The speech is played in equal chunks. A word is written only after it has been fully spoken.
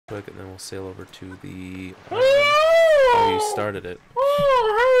quick, and then we'll sail over to the... Oh, you started it.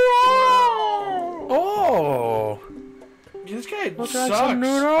 Oh! This guy sucks. I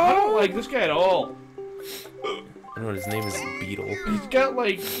don't like this guy at all. I know his name is Beetle. He's got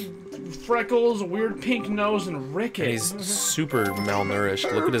like freckles, a weird pink nose, and rickets. And he's super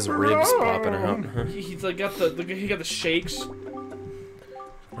malnourished. Look at his ribs popping out. He's like got the shakes.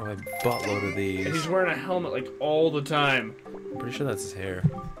 Oh, a buttload of these. And he's wearing a helmet like all the time. I'm pretty sure that's his hair.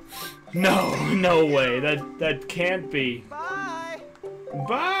 No way. That can't be. Bye.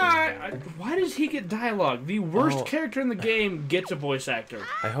 Bye. Why does he get dialogue? The worst character in the game gets a voice actor.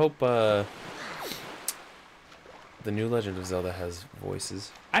 I hope the new Legend of Zelda has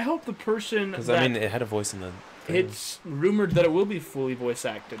voices. I hope the person because I mean it had a voice in the thing. It's rumored that it will be fully voice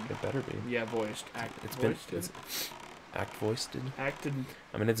acted. It better be. Yeah, voiced. Voiced. Acted.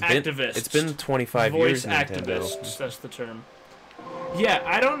 I mean, it's activists. been 25 voice years. Nintendo. Activists. That's the term. Yeah,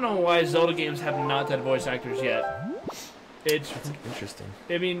 I don't know why Zelda games have not had voice actors yet. That's interesting.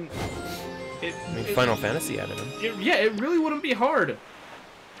 I mean, Final Fantasy added them. Yeah, it really wouldn't be hard.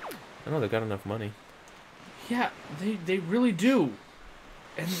 I know they've got enough money. Yeah, they really do,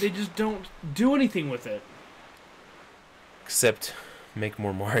 and they just don't do anything with it. Except make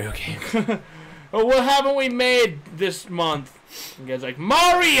more Mario games. Oh, what haven't we made this month? You guys like,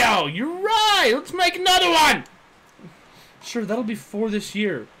 Mario! You're right! Let's make another one! Sure, that'll be 4 this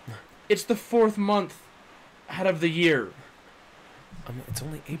year. It's the 4th month out of the year. It's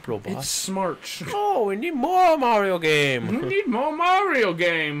only April, boss. It's smart. Oh, we need more Mario game. We need more Mario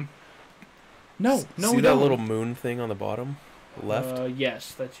game. No, See we that don't. little moon thing on the bottom left?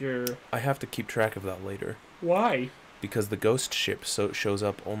 Yes, that's your... I have to keep track of that later. Why? Because the ghost ship shows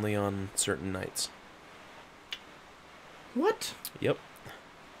up only on certain nights. What? Yep.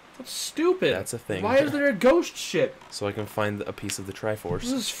 That's stupid. That's a thing. Why is there a ghost ship? So I can find a piece of the Triforce.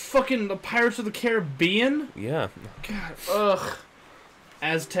 This is fucking the Pirates of the Caribbean? Yeah. God, ugh.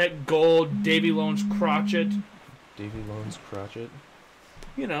 Aztec Gold, Davy Lone's crotchet. Davy Lone's crotchet?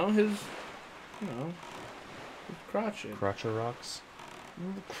 You know, his crotchet. Crotcher rocks?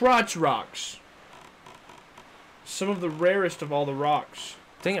 Crotch rocks. Some of the rarest of all the rocks.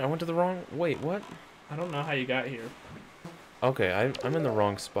 Dang it, I went to the wrong... Wait, what? I don't know how you got here. Okay, I'm in the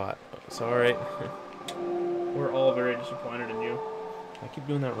wrong spot. Sorry. We're all very disappointed in you. I keep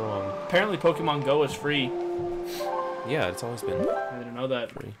doing that wrong. Apparently Pokemon Go is free. Yeah, it's always been I didn't know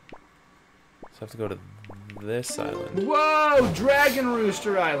that. free. So I have to go to this island. Whoa! Dragon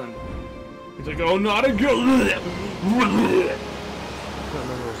Rooster Island! He's like, oh, not a girl! I don't remember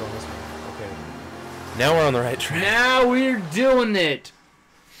what's on this one. Okay. Now we're on the right track. Now we're doing it!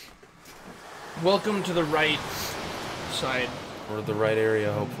 Welcome to the right side. Or the right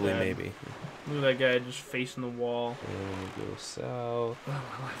area, hopefully, maybe. Look at that guy just facing the wall. And we go south. Oh, my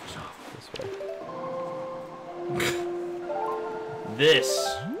life is off. This way. This.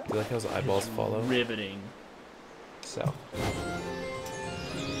 Do you like how his eyeballs follow? Riveting. South.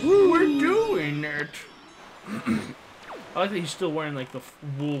 We're doing it. I like that he's still wearing like the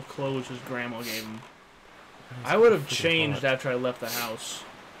wool clothes his grandma gave him. I would have changed after I left the house.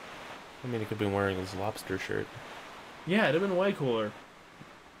 I mean, he could be wearing his lobster shirt. Yeah, it'd have been way cooler.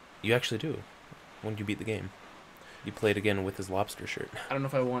 You actually do. When you beat the game, you play it again with his lobster shirt. I don't know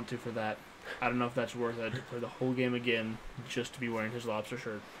if I want to for that. I don't know if that's worth it to play the whole game again just to be wearing his lobster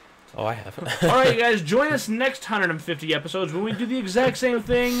shirt. Oh, I have. Alright, you guys, join us next 150 episodes when we do the exact same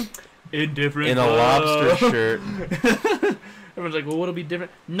thing in different in a lobster shirt. Everyone's like, well, what'll be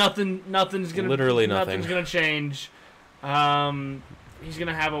different? Nothing's gonna... Literally nothing. Nothing's gonna change. He's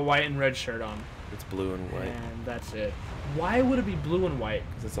gonna have a white and red shirt on. It's blue and white. And that's it. Why would it be blue and white?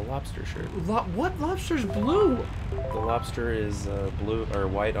 Because it's a lobster shirt. What lobster's blue? The lobster is blue or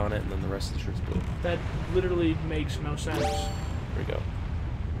white on it, and then the rest of the shirt's blue. That literally makes no sense. Here we go.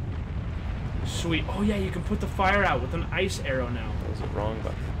 Sweet. Oh yeah, you can put the fire out with an ice arrow now. That was the wrong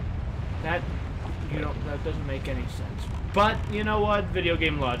button. That that doesn't make any sense. But you know what? Video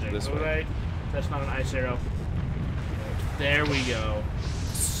game logic. This way. Right? That's not an ice arrow. There we go.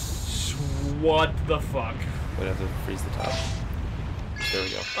 What the fuck? We'd have to freeze the top. There we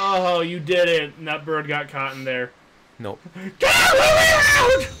go. Oh, you did it. And that bird got caught in there. Nope. Get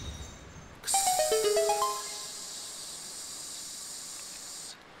out!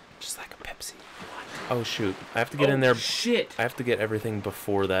 Just like a Pepsi. Oh shoot! I have to get in there. Shit! I have to get everything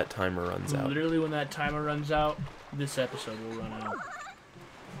before that timer runs out. Literally, when that timer runs out, this episode will run out.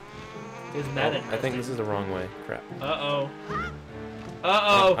 Isn't that interesting? I think this is the wrong way. Crap. Uh-oh.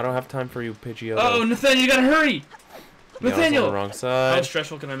 Uh-oh. I don't have time for you, Pidgeotto. Uh-oh, Nathaniel, you gotta hurry! Nathaniel! On the wrong side. How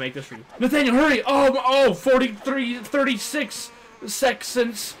stressful can I make this for you? Nathaniel, hurry! Oh, 43, 36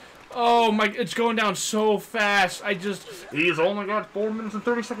 seconds. Oh my, it's going down so fast. He's only got 4 minutes and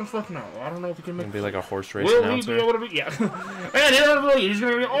 30 seconds left now. I don't know if he can make Gonna be like a horse race Will he announcer. be able to be? Yeah. And he's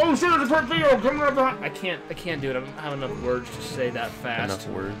gonna be, oh shit, it's a front field coming up behind. I can't do it. I don't have enough words to say that fast.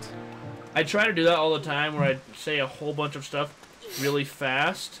 Enough words. I try to do that all the time where I say a whole bunch of stuff really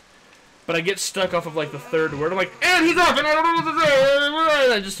fast. But I get stuck off of like the third word. I'm like, and he's off, and I don't know what to say.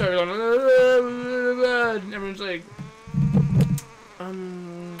 And I just start going, and everyone's like,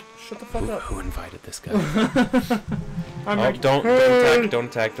 shut the fuck up. Who invited this guy? I'm oh, like, don't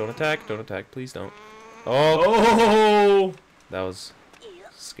attack, please don't. Oh, that was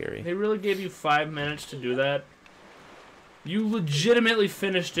scary. They really gave you 5 minutes to do that. You legitimately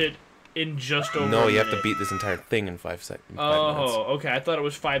finished it in just over. No, a you have to minute. beat this entire thing in 5 seconds. Oh, okay. I thought it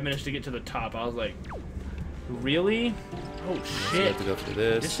was 5 minutes to get to the top. I was like, really? Oh So you shit! have to go through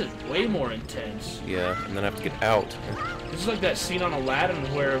this. This is way more intense. Yeah, and then I have to get out. This is like that scene on Aladdin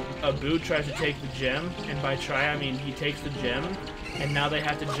where Abu tries to take the gem, and by try I mean he takes the gem, and now they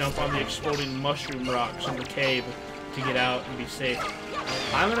have to jump on the exploding mushroom rocks in the cave to get out and be safe.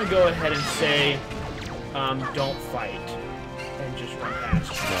 I'm gonna go ahead and say, don't fight, and just run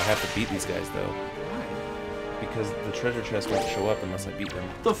past. No, I have to beat these guys though, because the treasure chest won't show up unless I beat them.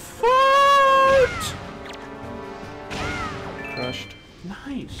 The fight! Crushed.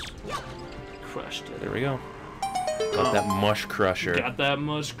 Nice. Crushed it. There we go. Got that mush crusher. Got that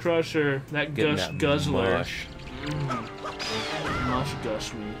mush crusher. That Getting gush that guzzler. mush. Mush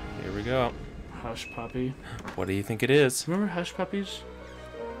gush me. Here we go. Hush puppy. What do you think it is? Remember hush puppies?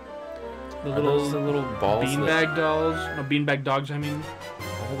 The Are those the little balls? beanbag dolls. No, beanbag dogs, I mean. I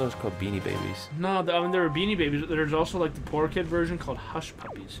thought those were called Beanie Babies. No, I mean, there were beanie babies. There's also like the poor kid version called hush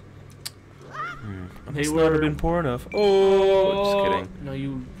puppies. I They must were not have been poor enough. Oh, just kidding. No,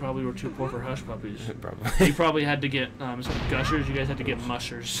 you probably were too poor for hush puppies. Probably. You probably had to get some gushers. You guys had to get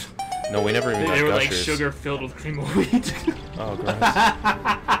mushers. No, we never even got They were gushers. like sugar filled with cream of wheat. Oh, gross.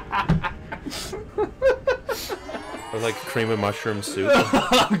 Or like cream and mushroom soup.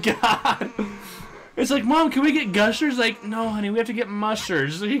 Oh God! It's like, Mom, can we get gushers? Like, no, honey, we have to get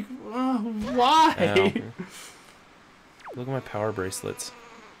mushers. Like, why? Ow. Look at my power bracelets.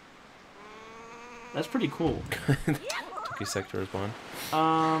 That's pretty cool. Took you a sec to respond.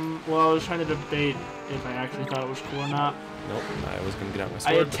 Well, I was trying to debate if I actually thought it was cool or not. Nope, I was gonna get out my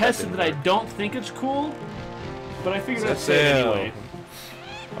sword. I but attested that I didn't don't think it's cool, but I figured I'd work. say it anyway.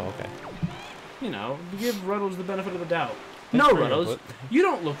 Oh, okay. You know, give Ruddles the benefit of the doubt. Thanks No, for your Ruddles, input. you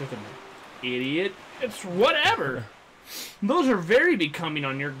don't look like an idiot. It's whatever. Those are very becoming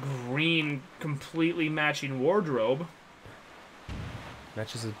on your green, completely matching wardrobe.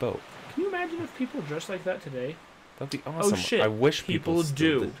 Matches his boat. Can you imagine if people dressed like that today? That'd be awesome. shit, I wish people people still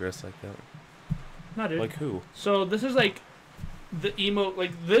do. did dress like that. Not dude. Like who? So this is like the emo,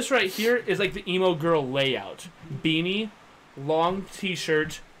 like this right here is like the emo girl layout. Beanie, long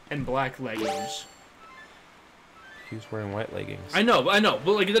t-shirt, and black leggings. He was wearing white leggings. I know, but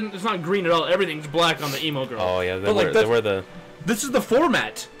like it's not green at all. Everything's black on the emo girl. Oh yeah, But, like, they were the. This is the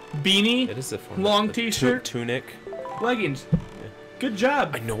format. Beanie, It is the format. long The t-shirt. tunic. leggings. Good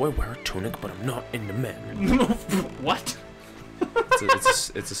job. I know I wear a tunic, but I'm not into men. What?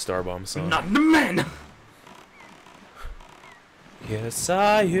 It's a Star Bomb song. Not the men. Yes,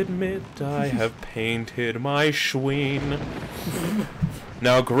 I admit I have painted my schween.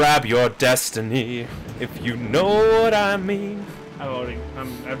 Now grab your destiny, if you know what I mean.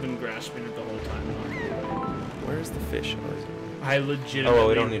 I've been grasping it the whole time. Where's the fish? I legitimately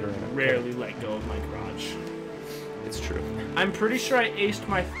we don't need to run it. rarely let go of my crotch. It's true. I'm pretty sure I aced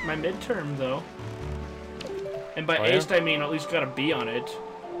my midterm though. And by Oh, yeah? aced I mean at least got a B on it.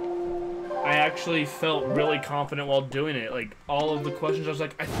 I actually felt really confident while doing it. Like all of the questions, I was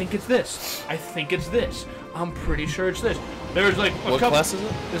like, I think it's this. I think it's this. I'm pretty sure it's this. There was like a What couple. class is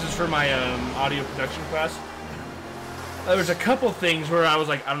it? This is for my audio production class. There was a couple things where I was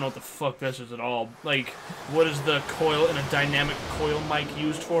like, I don't know what the fuck this is at all. Like, what is the coil in a dynamic coil mic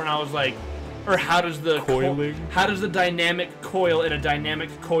used for? And I was like, or how does the Coiling? how does the dynamic coil in a dynamic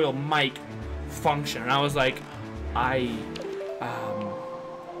coil mic function? And I was like, I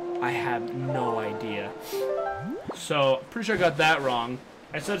have no idea. So, I'm pretty sure I got that wrong.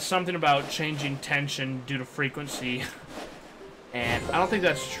 I said something about changing tension due to frequency. And I don't think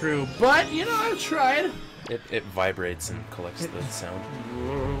that's true. But, you know, I tried. It vibrates and collects the sound.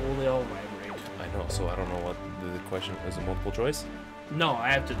 Well, they all vibrate. I know, so I don't know what the question is. A multiple choice? No,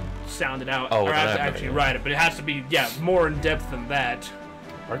 I have to sound it out. Oh, or I then have to I have no actually idea. write it. But it has to be, yeah, more in depth than that.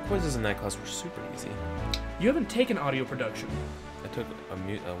 Our quizzes in that class were super easy. You haven't taken audio production. I took a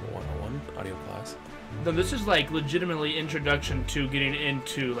 101 audio class. No, this is like legitimately introduction to getting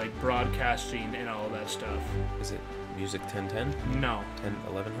into like broadcasting and all of that stuff. Is it Music 1010? No.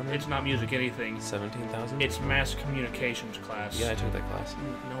 1100? It's not music anything. 17,000? It's mass communications class. Yeah, I took that class.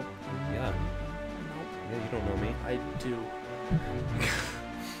 Nope. Yeah. Nope. Yeah, you don't know me. I do.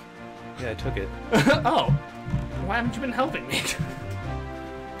 Yeah, I took it. Oh. Why haven't you been helping me?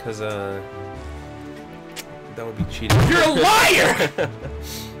 Because, that would be cheating. You're a liar!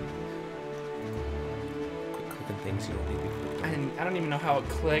 Quit clicking things you don't need to be clicking. I don't even know how it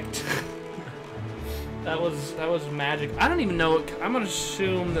clicked. That was magic. I don't even know. I'm gonna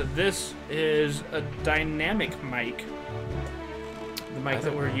assume that this is a dynamic mic. The mic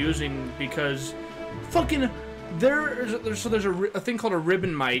that we're using because fucking there's a thing called a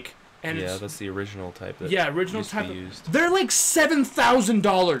ribbon mic and yeah, that's the original type. That original used type. to be used. They're like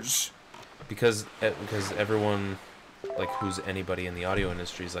 $7,000. Because everyone, like, who's anybody in the audio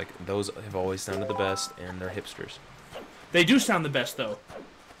industry is like, those have always sounded the best, and they're hipsters. They do sound the best though.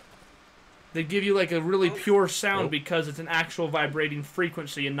 They give you like a really pure sound because it's an actual vibrating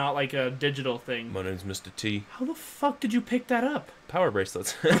frequency and not like a digital thing. My name's Mr. T. How the fuck did you pick that up? Power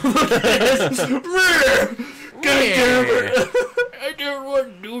bracelets. God damn it! I don't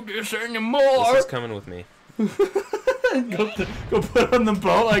want to do this anymore. This is coming with me. Go put it on the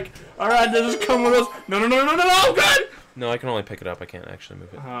boat. Like, all right, this is coming with us. No, God. No, I can only pick it up. I can't actually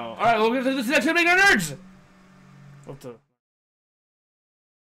move it. Oh, all right. We'll get to this next Ignorant Nerds. What the?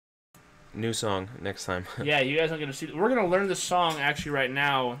 New song next time. Yeah, you guys aren't gonna see. We're gonna learn this song actually right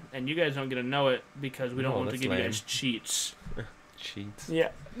now, and you guys don't get to know it because we don't want to give you guys cheats. Cheats.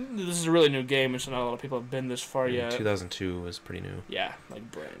 Yeah, this is a really new game, and so not a lot of people have been this far yet. 2002 was pretty new. Yeah,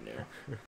 like brand new.